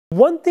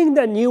One thing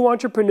that new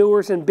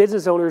entrepreneurs and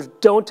business owners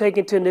don't take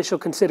into initial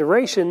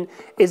consideration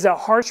is the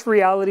harsh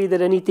reality that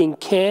anything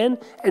can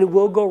and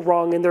will go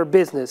wrong in their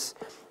business.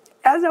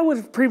 As I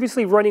was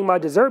previously running my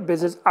dessert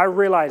business, I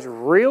realized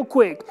real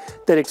quick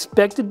that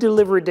expected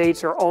delivery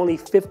dates are only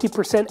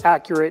 50%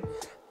 accurate.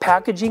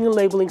 Packaging and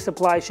labeling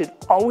supplies should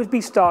always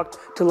be stocked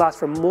to last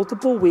for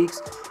multiple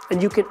weeks,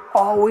 and you can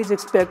always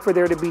expect for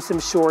there to be some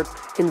shorts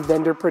in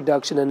vendor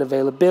production and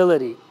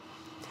availability.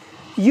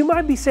 You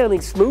might be sailing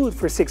smooth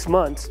for 6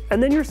 months,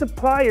 and then your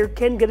supplier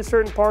can get a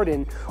certain part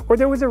in, or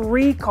there was a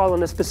recall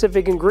on a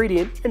specific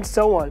ingredient, and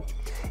so on.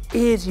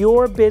 Is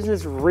your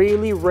business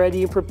really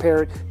ready and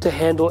prepared to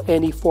handle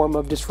any form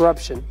of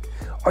disruption?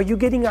 Are you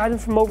getting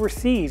items from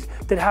overseas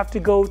that have to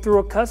go through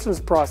a customs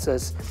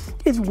process?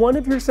 Is one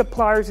of your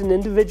suppliers an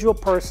individual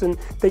person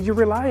that you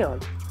rely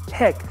on?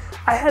 Heck,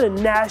 I had a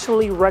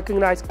nationally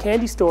recognized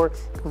candy store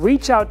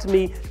reach out to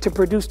me to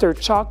produce their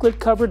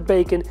chocolate-covered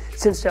bacon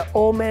since the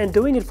old man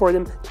doing it for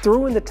them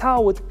threw in the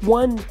towel with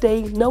 1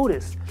 day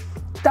notice.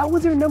 That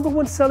was their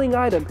 #1 selling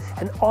item,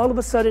 and all of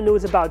a sudden it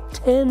was about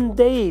 10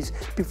 days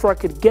before I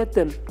could get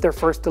them their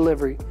first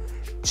delivery.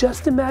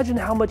 Just imagine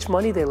how much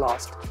money they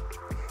lost.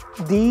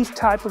 These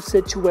type of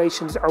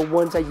situations are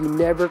ones that you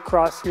never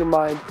cross your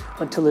mind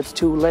until it's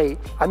too late.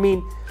 I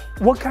mean,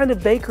 what kind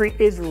of bakery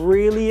is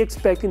really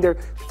expecting their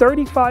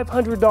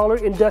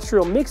 $3,500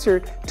 industrial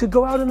mixer to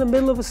go out in the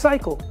middle of a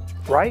cycle,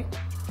 right?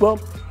 Well,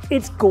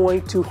 it's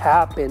going to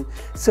happen.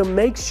 So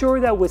make sure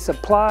that with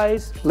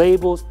supplies,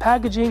 labels,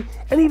 packaging,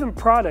 and even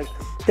product,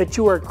 that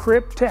you are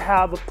equipped to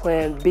have a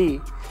plan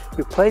B,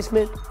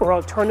 replacement or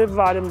alternative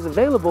items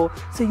available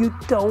so you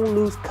don't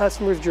lose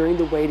customers during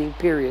the waiting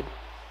period.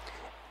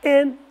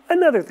 And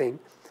another thing,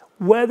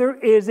 weather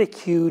is a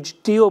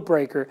huge deal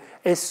breaker,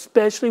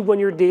 especially when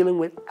you're dealing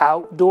with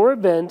outdoor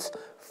events,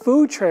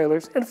 food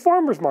trailers, and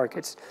farmers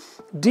markets.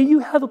 Do you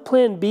have a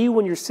plan B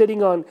when you're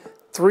sitting on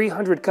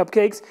 300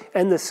 cupcakes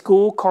and the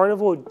school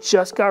carnival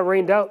just got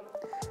rained out?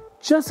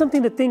 Just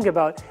something to think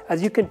about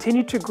as you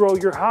continue to grow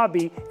your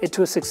hobby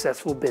into a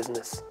successful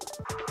business.